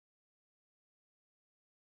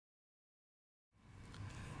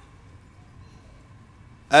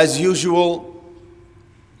As usual,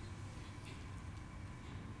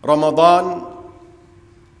 Ramadan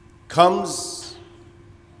comes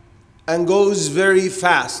and goes very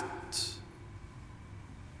fast,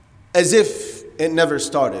 as if it never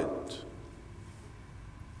started.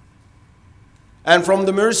 And from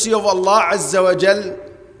the mercy of Allah Azza wa Jal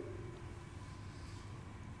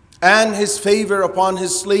and His favor upon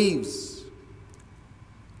His slaves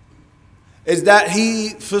is that He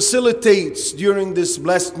facilitates during this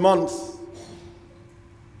blessed month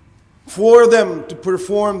for them to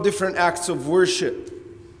perform different acts of worship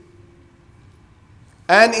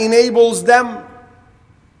and enables them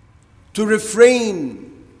to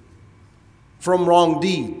refrain from wrong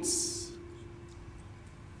deeds.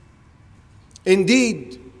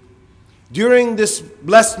 Indeed, during this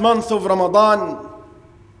blessed month of Ramadan,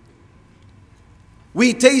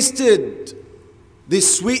 we tasted the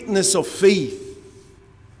sweetness of faith,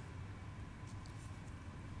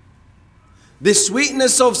 the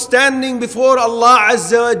sweetness of standing before Allah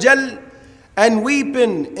Azza wa Jal and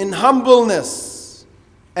weeping in humbleness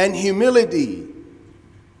and humility.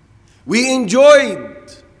 We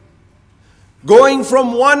enjoyed going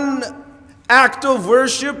from one act of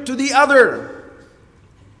worship to the other,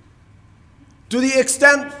 to the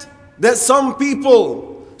extent that some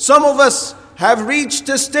of us have reached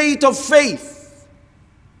a state of faith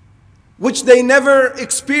which they never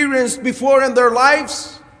experienced before in their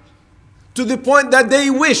lives, to the point that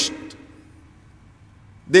they wished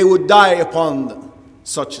they would die upon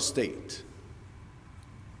such a state.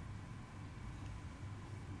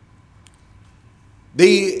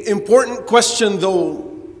 The important question,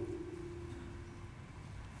 though,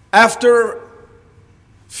 after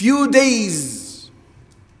few days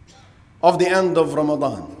of the end of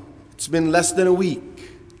Ramadan, it's been less than a week,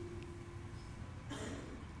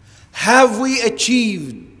 have we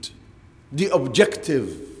achieved the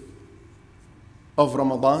objective of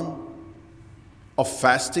Ramadan, of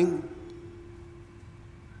fasting?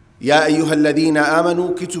 يا أيها الذين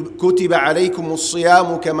آمنوا كتب عليكم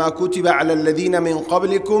الصيام كما كتب على الذين من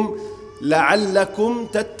قبلكم لعلكم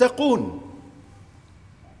تتقون.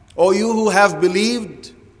 O you who have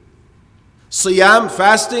believed, Siyam,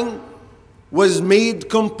 fasting, was made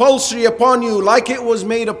compulsory upon you like it was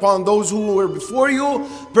made upon those who were before you,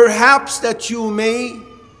 perhaps that you may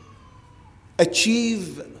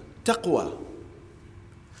achieve taqwa.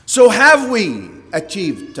 So have we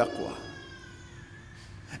achieved taqwa?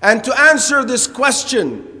 And to answer this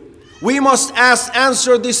question, we must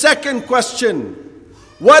answer the second question.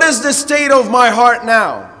 What is the state of my heart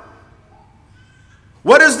now?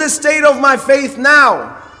 What is the state of my faith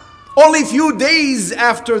now? Only few days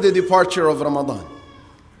after the departure of Ramadan.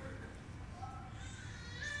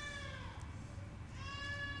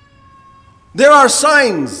 There are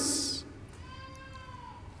signs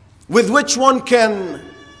with which one can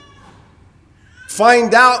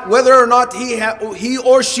find out whether or not he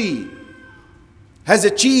or she has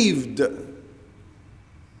achieved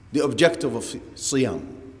the objective of Siyam,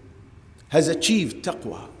 has achieved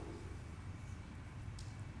taqwa.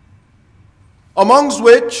 Amongst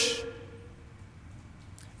which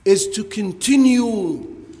is to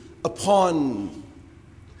continue upon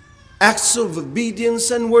acts of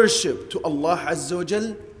obedience and worship to Allah Azza wa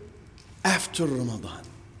Jal after Ramadan.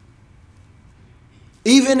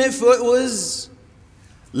 Even if it was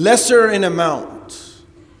lesser in amount,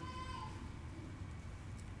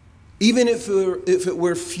 even if it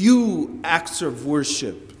were few acts of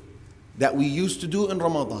worship that we used to do in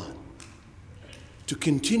Ramadan, to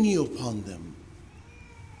continue upon them.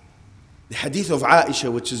 The hadith of Aisha,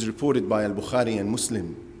 which is reported by Al-Bukhari and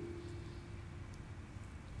Muslim,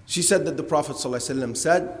 she said that the Prophet ﷺ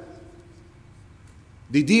said,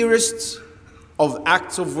 the dearest of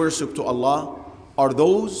acts of worship to Allah are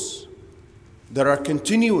those that are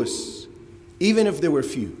continuous, even if they were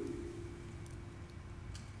few.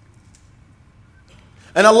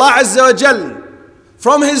 And Allah Azza wa Jal,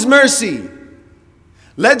 from His mercy,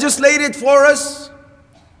 legislated for us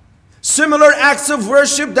similar acts of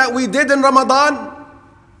worship that we did in Ramadan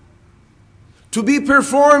to be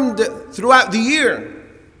performed throughout the year,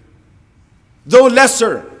 though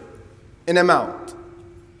lesser in amount,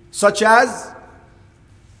 such as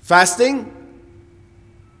fasting.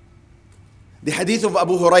 The hadith of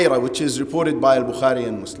Abu Hurairah, which is reported by Al-Bukhari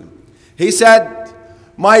and Muslim. He said,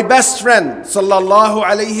 my best friend, sallallahu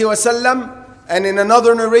alayhi wasallam, and in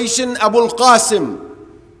another narration, Abu al-Qasim,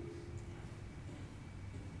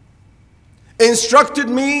 instructed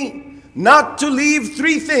me not to leave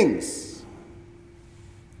three things.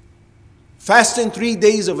 Fasting 3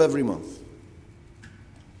 days of every month.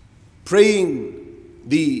 Praying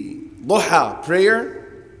the duha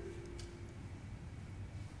prayer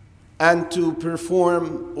and to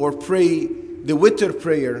perform or pray the witr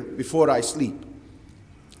prayer before I sleep,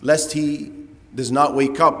 lest he does not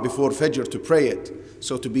wake up before Fajr to pray it,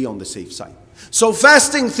 so to be on the safe side. So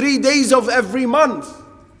fasting 3 days of every month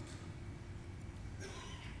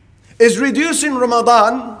is reducing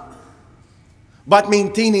Ramadan, but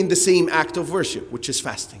maintaining the same act of worship, which is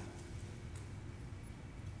fasting.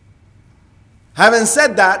 Having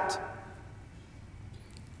said that,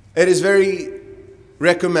 it is very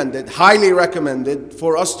recommended, highly recommended,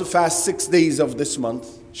 for us to fast 6 days of this month,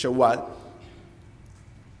 Shawwal,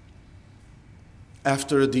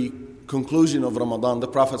 after the conclusion of Ramadan. The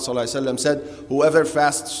Prophet ﷺ said, whoever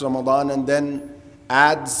fasts Ramadan and then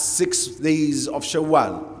adds 6 days of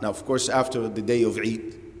Shawwal, now of course after the day of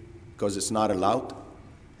Eid, because it's not allowed,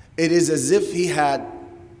 it is as if he had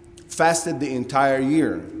fasted the entire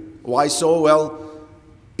year. Why so? Well,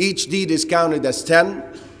 each deed is counted as 10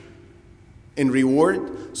 in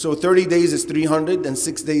reward. So 30 days is 300 and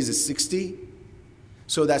 6 days is 60.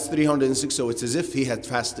 So that's 306. So it's as if he had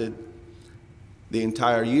fasted the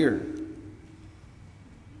entire year.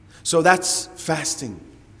 So that's fasting.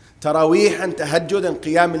 Taraweeh and Tahajjud and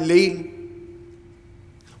Qiyam al-Layl.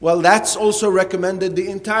 Well, that's also recommended the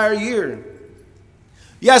entire year.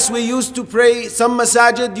 Yes, we used to pray, some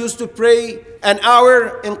masajid used to pray an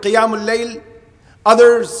hour in Qiyam al-Layl.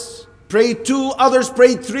 Others prayed 2, others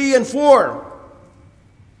prayed 3 and 4.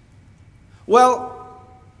 Well,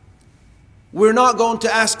 we're not going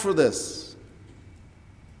to ask for this.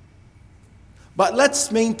 But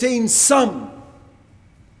let's maintain some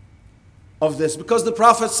of this, because the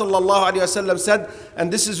Prophet ﷺ said,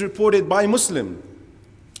 and this is reported by Muslim,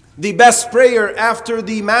 the best prayer after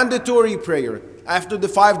the mandatory prayer, after the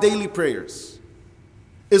 5 daily prayers,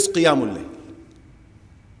 is Qiyamul Layl.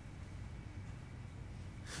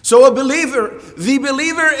 So the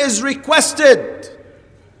believer is requested,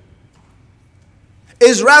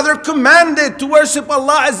 is rather commanded to worship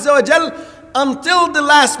Allah Azza wa Jal until the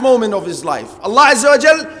last moment of his life. Allah Azza wa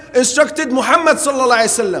Jal instructed Muhammad sallallahu alayhi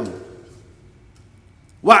wasallam,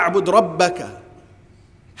 وَاعْبُدْ رَبَّكَ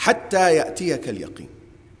حَتَّى يَأْتِيَكَ الْيَقِينَ.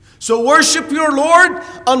 So worship your Lord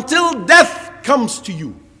until death comes to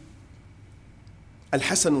you.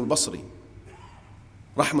 Al-Hasan al-Basri,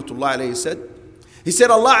 rahmatullah alayhi, said, he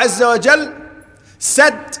said, Allah Azza wa Jal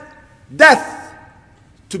set death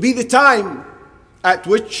to be the time at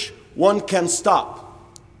which one can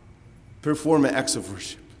stop performing acts of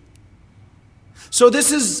worship. So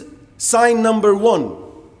this is sign number 1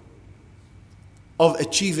 of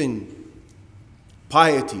achieving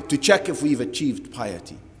piety, to check if we've achieved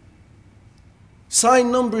piety.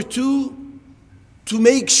 Sign number 2, to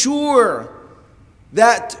make sure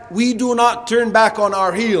that we do not turn back on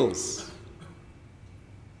our heels.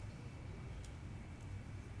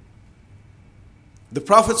 The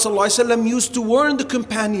Prophet ﷺ used to warn the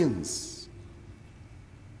companions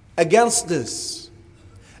against this,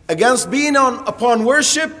 against being upon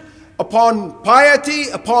worship, upon piety,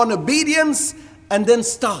 upon obedience, and then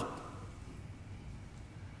stop,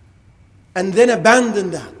 and then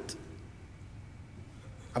abandon that.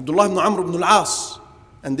 Abdullah ibn Amr ibn al-As,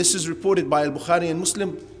 and this is reported by Al-Bukhari and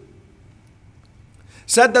Muslim,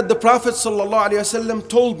 said that the Prophet ﷺ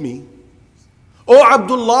told me, "O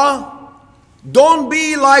Abdullah, don't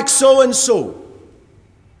be like so and so.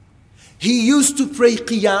 He used to pray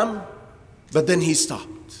Qiyam, but then he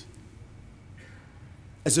stopped."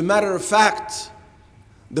 As a matter of fact,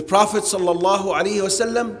 the Prophet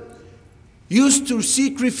ﷺ used to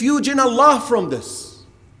seek refuge in Allah from this.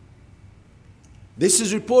 This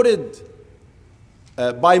is reported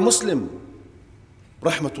by Muslim,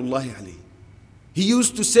 rahmatullahi alayhi. He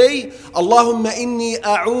used to say, "Allahumma inni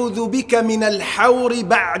a'udhu bika min al-hawri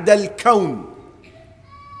ba'da al-kawn."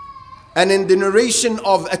 And in the narration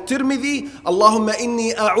of At-Tirmidhi, "Allahumma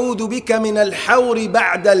inni a'udhu bika min al-hawri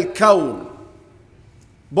ba'da al-kawn."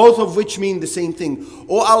 Both of which mean the same thing.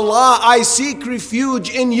 "O Allah, I seek refuge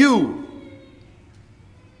in you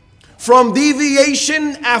from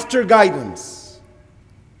deviation after guidance,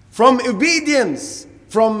 from obedience,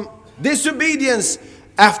 from disobedience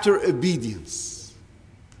after obedience,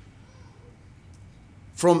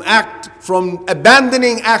 from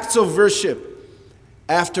abandoning acts of worship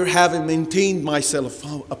after having maintained myself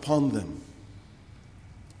upon them."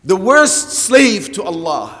 The worst slave to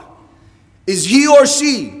Allah is he or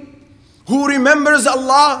she who remembers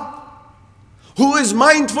Allah, who is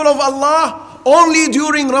mindful of Allah only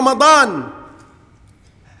during Ramadan,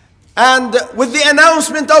 and with the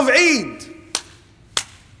announcement of Eid,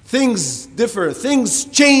 things differ, things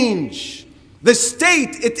change. The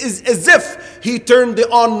state, it is as if he turned the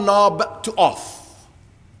on knob to off.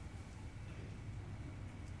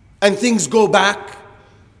 and things go back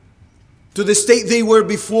to the state they were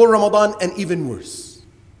before Ramadan and even worse.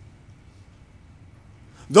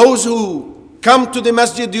 Those who come to the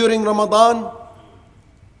masjid during Ramadan,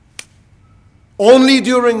 only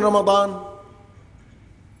during Ramadan,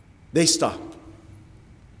 they stop.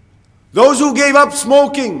 Those who gave up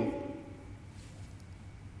smoking,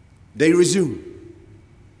 they resume.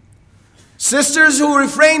 Sisters who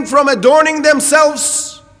refrain from adorning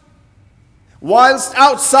themselves whilst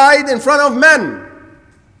outside in front of men,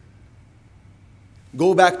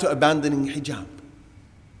 go back to abandoning hijab.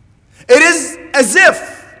 It is as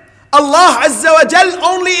if Allah Azza wa Jal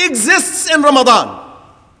only exists in Ramadan.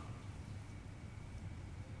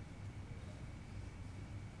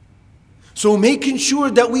 So making sure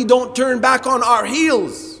that we don't turn back on our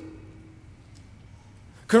heels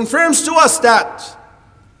confirms to us that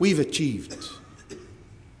we've achieved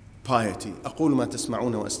piety. أقول ما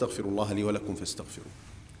تسمعون وأستغفر الله لي ولكم فاستغفروه.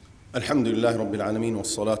 الحمد لله رب العالمين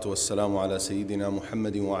والصلاة والسلام على سيدنا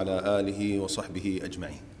محمد وعلى آله وصحبه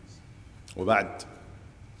أجمعين. وبعد.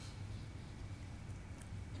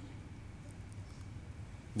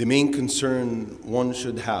 The main concern one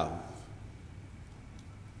should have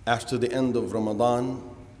after the end of Ramadan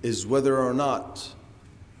is whether or not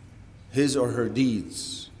his or her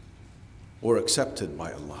deeds were accepted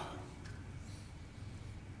by Allah.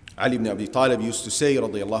 Ali ibn Abi Talib used to say,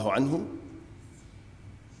 radiyallahu anhu,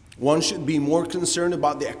 one should be more concerned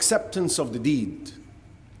about the acceptance of the deed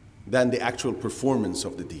than the actual performance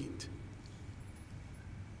of the deed.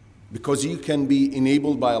 Because you can be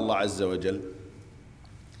enabled by Allah Azza wa Jal.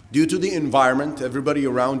 Due to the environment, everybody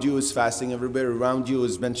around you is fasting, everybody around you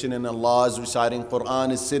is mentioning Allah, is reciting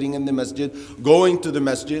Quran, is sitting in the masjid, going to the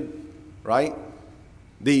masjid, right?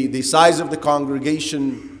 The size of the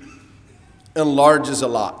congregation enlarges a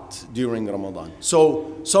lot during Ramadan.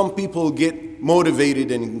 So some people get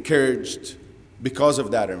motivated and encouraged because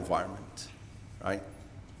of that environment, right?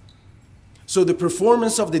 So the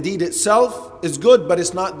performance of the deed itself is good, but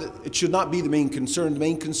it should not be the main concern. The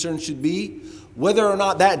main concern should be whether or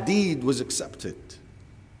not that deed was accepted.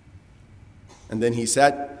 And then he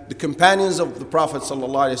said, the companions of the Prophet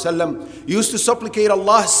ﷺ used to supplicate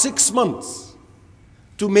Allah 6 months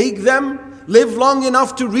to make them live long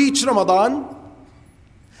enough to reach Ramadan.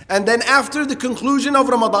 And then after the conclusion of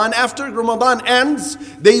Ramadan, after Ramadan ends,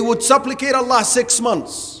 they would supplicate Allah 6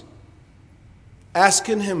 months,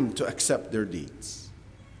 asking Him to accept their deeds.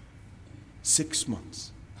 6 months.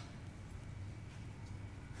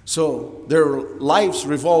 So their lives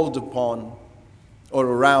revolved upon or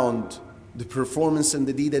around the performance and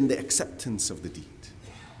the deed and the acceptance of the deed.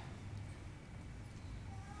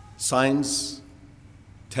 Signs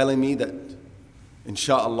telling me that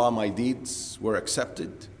inshallah my deeds were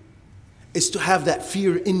accepted is to have that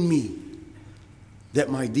fear in me that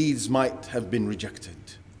my deeds might have been rejected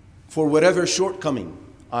for whatever shortcoming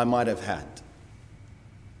I might have had.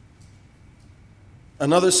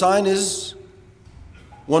 Another sign is,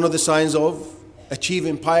 one of the signs of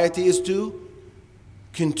achieving piety is to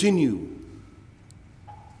continue.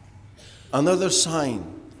 Another sign,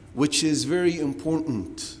 which is very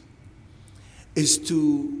important, is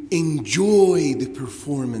to enjoy the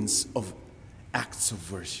performance of acts of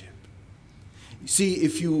worship. You see,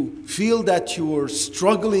 if you feel that you're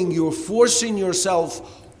struggling, you're forcing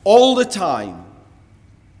yourself all the time,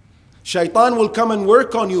 Shaitan will come and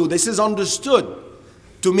work on you. This is understood,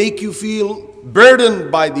 to make you feel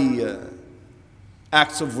burdened by the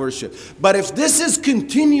acts of worship. But if this is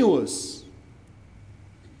continuous,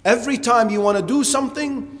 every time you want to do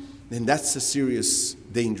something, then that's a serious,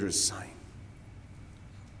 dangerous sign.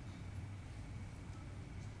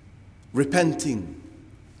 Repenting,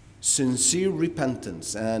 sincere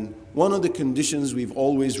repentance. And one of the conditions we've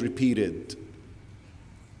always repeated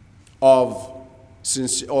of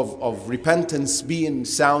repentance being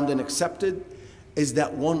sound and accepted is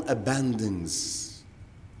that one abandons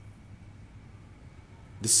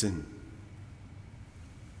the sin.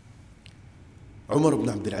 Umar ibn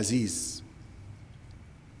Abdul Aziz,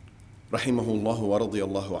 rahimahullah wa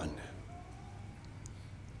radiyallahu anhu,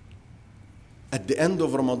 at the end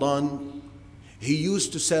of Ramadan, he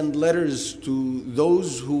used to send letters to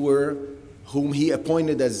those whom he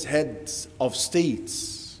appointed as heads of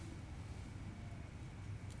states,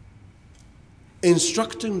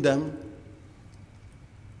 instructing them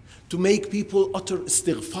to make people utter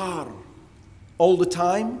istighfar all the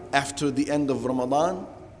time after the end of Ramadan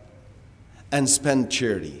and spend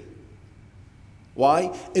charity.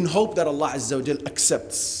 Why? In hope that Allah Azza wa Jal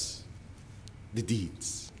accepts the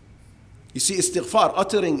deeds. You see, istighfar,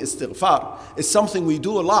 uttering istighfar, is something we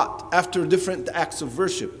do a lot after different acts of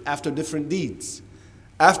worship, after different deeds.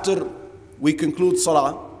 After we conclude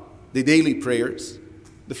salah, the daily prayers,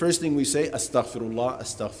 the first thing we say, astaghfirullah,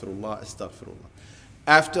 astaghfirullah, astaghfirullah.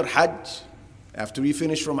 After Hajj, after we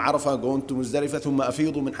finish from Arafah, going to Muzdalifah, ثم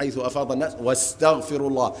أفيضوا من حيث أفاض الناس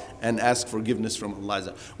واستغفرullah, and ask forgiveness from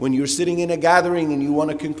Allah. When you're sitting in a gathering and you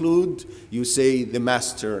want to conclude, you say the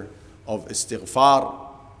master of istighfar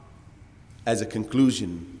as a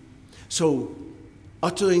conclusion. So,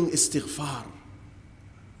 uttering istighfar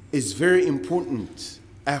is very important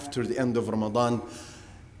after the end of Ramadan,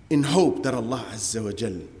 in hope that Allah Azza wa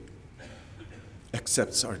Jal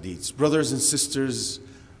accepts our deeds. Brothers and sisters,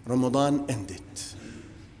 Ramadan ended.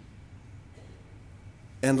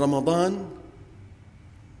 And Ramadan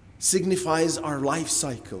signifies our life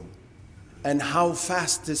cycle and how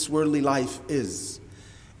fast this worldly life is.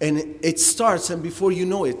 And it starts, and before you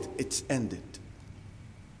know it, it's ended.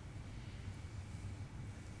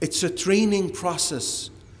 It's a training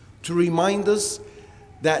process to remind us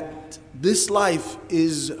that this life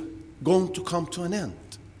is going to come to an end.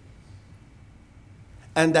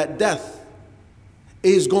 And that death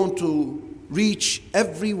is going to reach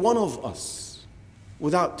every one of us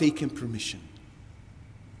without taking permission,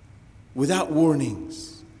 without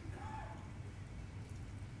warnings.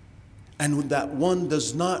 And that one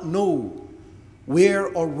does not know where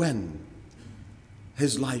or when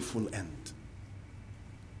his life will end.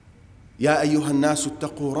 يا أيها الناس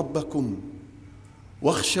اتقوا ربكم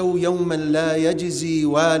واخشوا يوما لا يجزي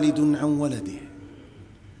والد عن ولده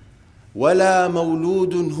ولا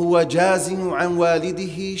مولود هو جاز عن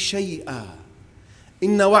والده شيئا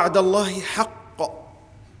إن وعد الله حق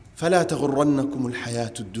فلا تغرنكم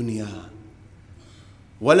الحياة الدنيا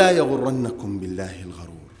ولا يغرنكم بالله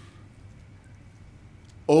الغرور.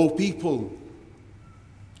 O people,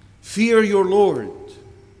 fear your Lord.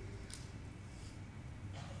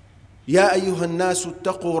 يا أيها الناس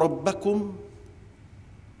اتقوا ربكم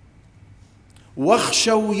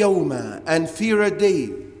واخشوا يوما, and fear a day.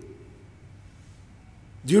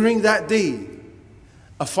 During that day,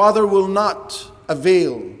 a father will not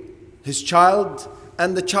avail his child,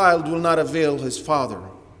 and the child will not avail his father.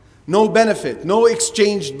 No benefit, no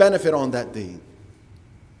exchanged benefit on that day.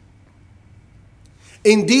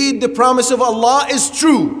 Indeed, the promise of Allah is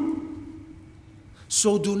true.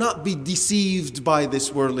 So do not be deceived by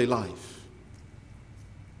this worldly life.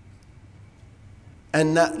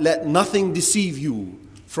 And let nothing deceive you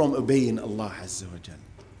from obeying Allah Azza wa Jal.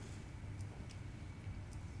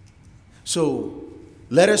 So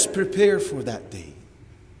let us prepare for that day.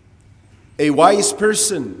 A wise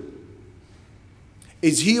person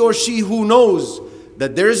is he or she who knows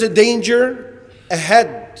that there is a danger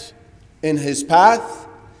ahead in his path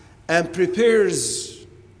and prepares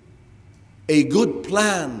a good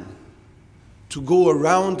plan to go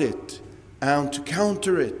around it and to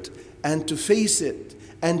counter it and to face it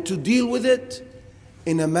and to deal with it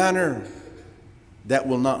in a manner that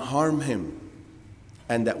will not harm him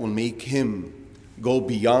and that will make him go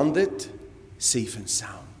beyond it safe and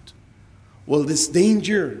sound. Well, this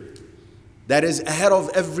danger that is ahead of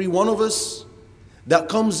every one of us that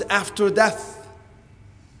comes after death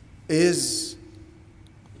is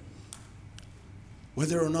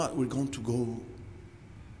whether or not we're going to go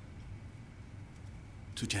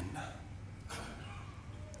to Jannah,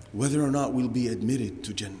 whether or not we'll be admitted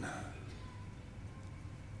to Jannah.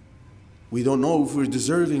 We don't know if we're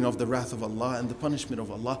deserving of the wrath of Allah and the punishment of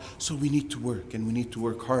Allah, so we need to work, and we need to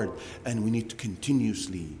work hard, and we need to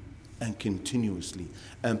continuously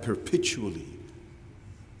and perpetually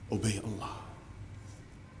obey Allah.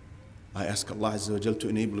 I ask Allah Azza wa Jal to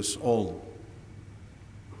enable us all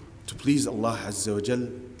to please Allah Azza wa Jal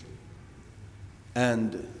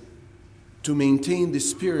and to maintain the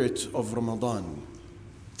spirit of Ramadan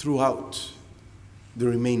throughout the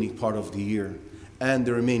remaining part of the year and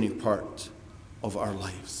the remaining part of our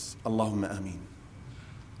lives. Allahumma ameen.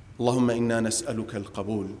 Allahumma inna nas'aluka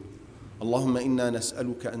al-qabul. Allahumma inna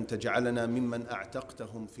nas'aluka an taj'alana mimman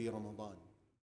a'taqtahum fi Ramadan.